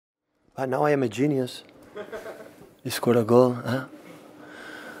But now I am a genius. You scored a goal, huh?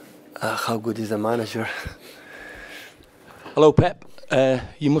 How good is the manager? Hello, Pep.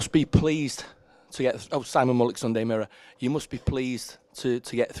 You must be pleased to get... Oh, Simon Mullock, Sunday Mirror. You must be pleased to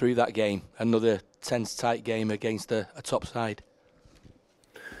get through that game. Another tense, tight game against a top side.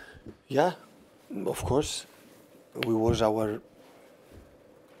 Yeah, of course. We was our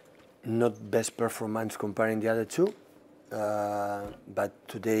not best performance comparing the other two. But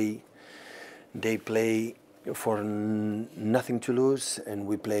today they play for nothing to lose, and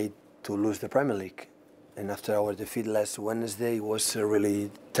we played to lose the Premier League. And after our defeat last Wednesday, it was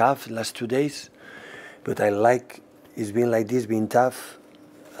really tough last 2 days. But I like it's been like this, being tough.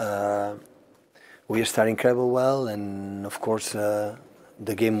 We are starting incredible well, and of course the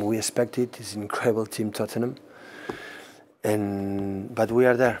game we expected is an incredible team, Tottenham. But we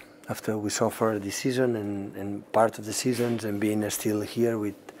are there after we suffer this season and part of the seasons, and being still here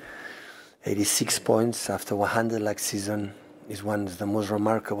with 86 points after 100 like season is one of the most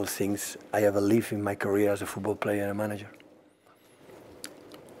remarkable things I ever lived in my career as a football player and manager.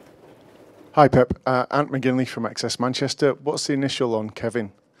 Hi Pep, Ant McGinley from XS Manchester. What's the initial on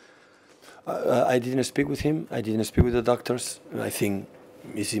Kevin? I didn't speak with him. I didn't speak with the doctors. I think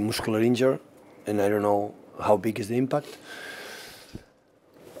he's a muscular injury, and I don't know how big is the impact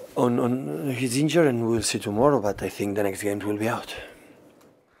on his injury, and we'll see tomorrow. But I think the next game will be out.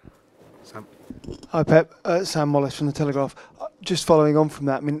 Sam. Hi Pep, Sam Mollis from the Telegraph. Just following on from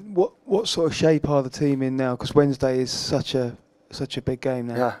that, I mean, what sort of shape are the team in now? Because Wednesday is such a big game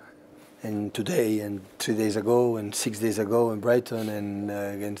now. Yeah, and today and 3 days ago and 6 days ago in Brighton and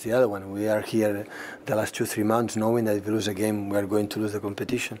against the other one, we are here the last 2-3 months knowing that if we lose a game, we are going to lose the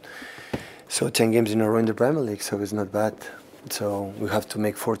competition. So 10 games in a row in the Premier League, so it's not bad. So we have to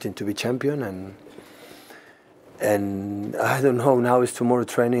make 14 to be champion, and I don't know, now it's tomorrow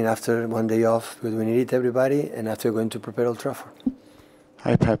training after 1 day off, because we need it, everybody, and after going to prepare Old Trafford.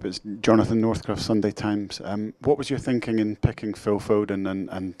 Hi Pep, it's Jonathan Northcliffe, Sunday Times. What was your thinking in picking Phil Foden,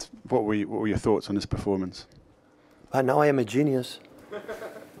 and what were your thoughts on his performance? But now I am a genius.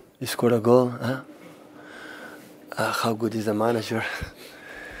 You scored a goal, huh? How good is the manager?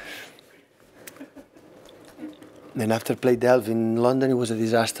 And after played Delve in London, it was a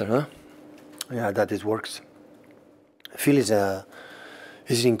disaster, huh? Yeah, that is works. Phil is an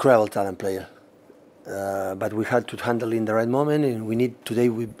incredible talent player, but we had to handle in the right moment, and we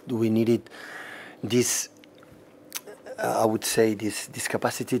needed this. I would say this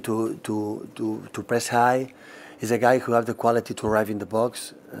capacity to press high. He's a guy who has the quality to arrive in the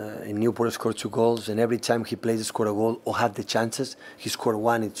box. In Newport scored 2 goals, and every time he plays, he scored a goal or had the chances. He scored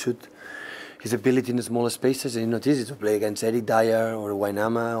one, it should. His ability in the smaller spaces is not easy to play against Eric Dyer or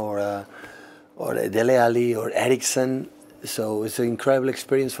Wainama or Dele Alli or Ederson. So it's an incredible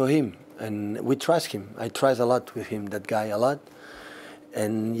experience for him, and we trust him. I trust a lot with him, that guy, a lot.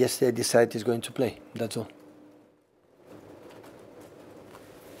 And yesterday I decided he's going to play, that's all.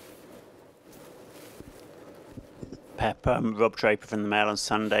 Pep, Rob Draper from the Mail on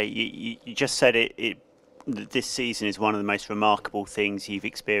Sunday. You just said this season is one of the most remarkable things you've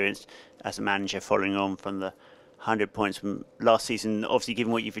experienced as a manager, following on from the 100 points from last season. Obviously,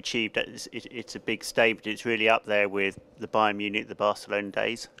 given what you've achieved, it's a big statement. It's really up there with the Bayern Munich, the Barcelona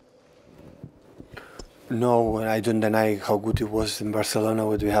days. No, I don't deny how good it was in Barcelona,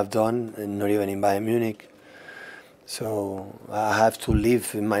 what we have done, and not even in Bayern Munich. So I have to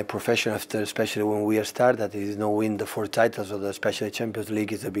live in my profession after, especially when we start, that there is no win the 4 titles, or especially Champions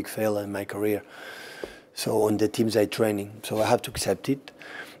League is a big failure in my career. So on the teams I training, so I have to accept it.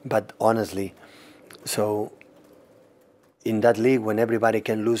 But honestly, so in that league, when everybody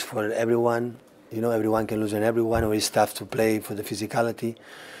can lose for everyone, you know, everyone can lose on everyone, or it's tough to play for the physicality,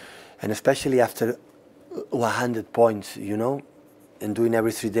 and especially after 100 points, you know, and doing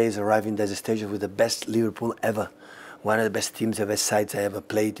every 3 days, arriving at the stage with the best Liverpool ever, one of the best teams, the best sides I ever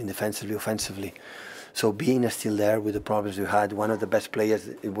played in defensively, offensively. So being still there with the problems we had, one of the best players,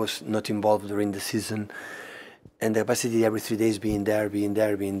 it was not involved during the season, and the capacity every 3 days being there,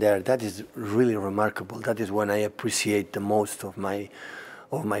 that is really remarkable. That is when I appreciate the most of my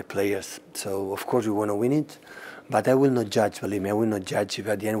players. So of course we want to win it, but I will not judge, believe me, I will not judge if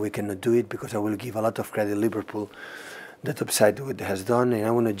at the end we cannot do it, because I will give a lot of credit to Liverpool, the top side what it has done, and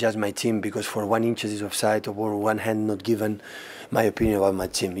I will not judge my team because for 1 inch is offside or one hand not given. My opinion about my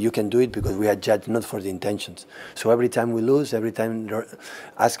team. You can do it because we are judged not for the intentions. So every time we lose, every time they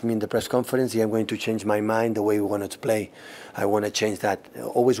ask me in the press conference, I'm going to change my mind the way we wanted to play. I want to change that.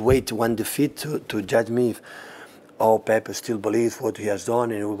 Always wait one defeat to judge me if, oh, Pep still believes what he has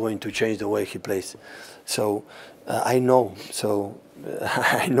done and we're going to change the way he plays. So I know. So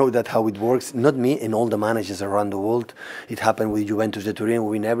I know that how it works. Not me, and all the managers around the world. It happened with Juventus de Turin,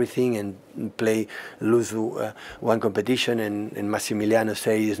 win everything and lose one competition, and Massimiliano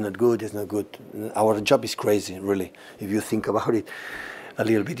say it's not good, it's not good. Our job is crazy, really. If you think about it, a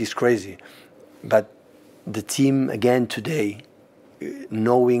little bit is crazy. But the team again today,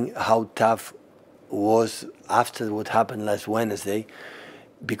 knowing how tough was after what happened last Wednesday,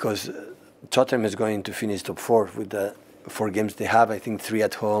 because Tottenham is going to finish top 4 with the 4 games they have. I think 3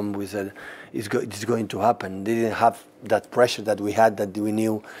 at home. It's going to happen. They didn't have that pressure that we had, that we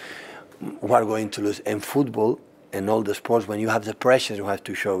knew we are going to lose. And football and all the sports, when you have the pressure, you have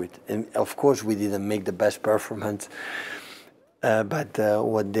to show it. And of course, we didn't make the best performance, but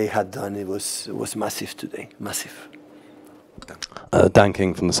what they had done, it was massive today, massive. Dan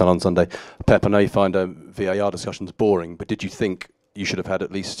King from the Sun on Sunday. Pep, I know you find VAR discussions boring, but did you think you should have had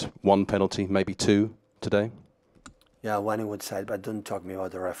at least 1 penalty, maybe 2 today? Yeah, 1 in one side, but don't talk me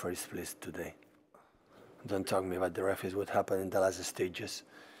about the referees, please, today. Don't talk me about the referees, what happened in the last stages.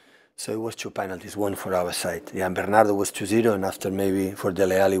 So it was 2 penalties, 1 for our side. Yeah, and Bernardo was 2-0, and after maybe for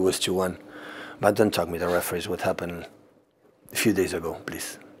Dele Alli was 2-1. But don't talk me the referees, what happened a few days ago,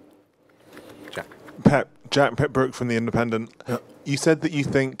 please. Jack Brooke from The Independent. Yeah. You said that you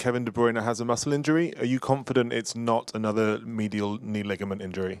think Kevin De Bruyne has a muscle injury. Are you confident it's not another medial knee ligament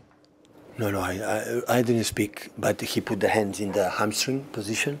injury? No, I didn't speak, but he put the hands in the hamstring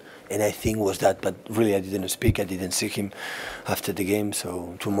position, and I think was that, but really I didn't speak, I didn't see him after the game,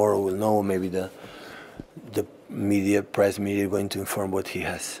 so tomorrow we'll know, maybe the press media going to inform what he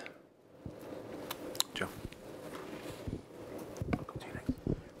has.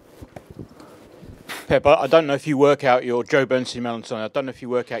 Pep, I don't know if you work out your Joe Bernstein Melanson. I don't know if you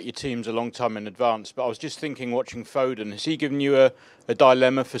work out your teams a long time in advance, but I was just thinking, watching Foden, has he given you a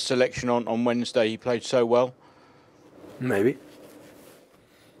dilemma for selection on Wednesday? He played so well. Maybe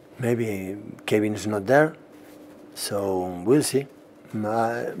Kevin is not there, so we'll see.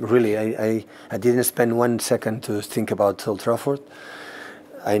 Really, I didn't spend 1 second to think about Old Trafford.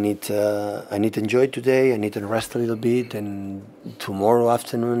 I need to enjoy today. I need to rest a little bit, and tomorrow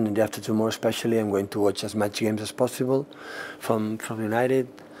afternoon and after tomorrow especially, I'm going to watch as much games as possible from United,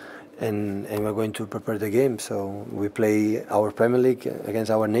 and we're going to prepare the game. So we play our Premier League against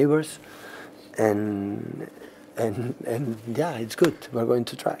our neighbors, and yeah, it's good. We're going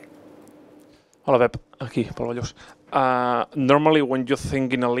to try. Hola Pep, aquí Paul Hoyos. Normally when you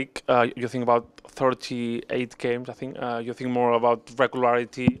think in a league, you think about 38 games. I think you think more about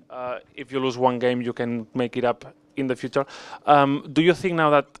regularity. If you lose 1 game, you can make it up in the future. Do you think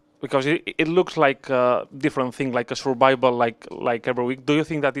now that, because it looks like a different thing, like a survival, like every week, do you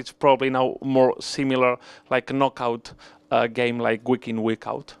think that it's probably now more similar, like a knockout game, like week in, week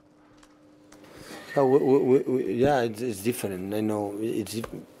out? Yeah, it's different. I know it's.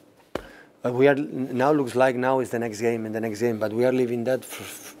 We are now looks like now is the next game and the next game, but we are living that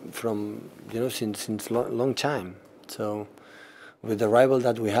from since long time. So with the rival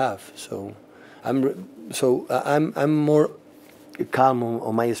that we have, so I'm more calm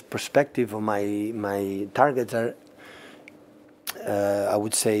on my perspective. On my targets are I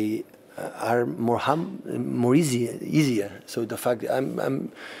would say are more easier. So the fact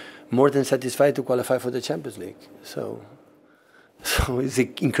I'm more than satisfied to qualify for the Champions League. So it's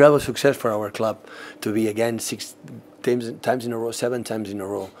an incredible success for our club to be again 6 times in a row, 7 times in a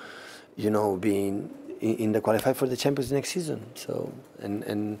row, being in the qualify for the Champions next season. So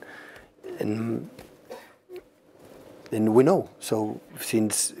and we know. So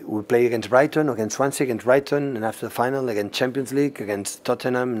since we play against Brighton, against Swansea, against Brighton, and after the final against Champions League, against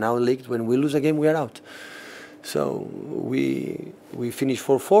Tottenham, now League, when we lose a game, we are out. So we finished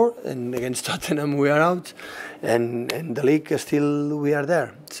 4-4, and against Tottenham we are out, and the league still we are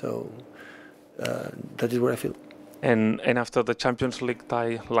there. So that is what I feel. And after the Champions League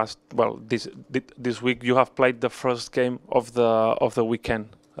tie this week, you have played the first game of the weekend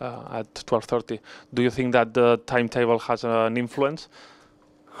at 12:30. Do you think that the timetable has an influence?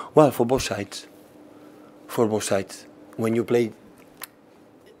 Well, for both sides. For both sides, when you play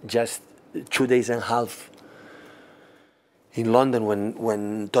just 2 days and a half. In London,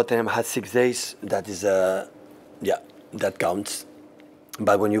 when Tottenham had 6 days, that is that counts.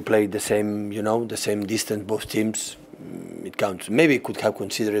 But when you play the same, the same distance, both teams, it counts. Maybe could have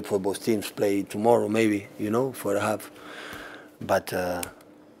considered for both teams play tomorrow, maybe, for a half. But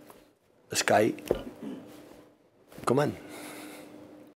Sky, come on.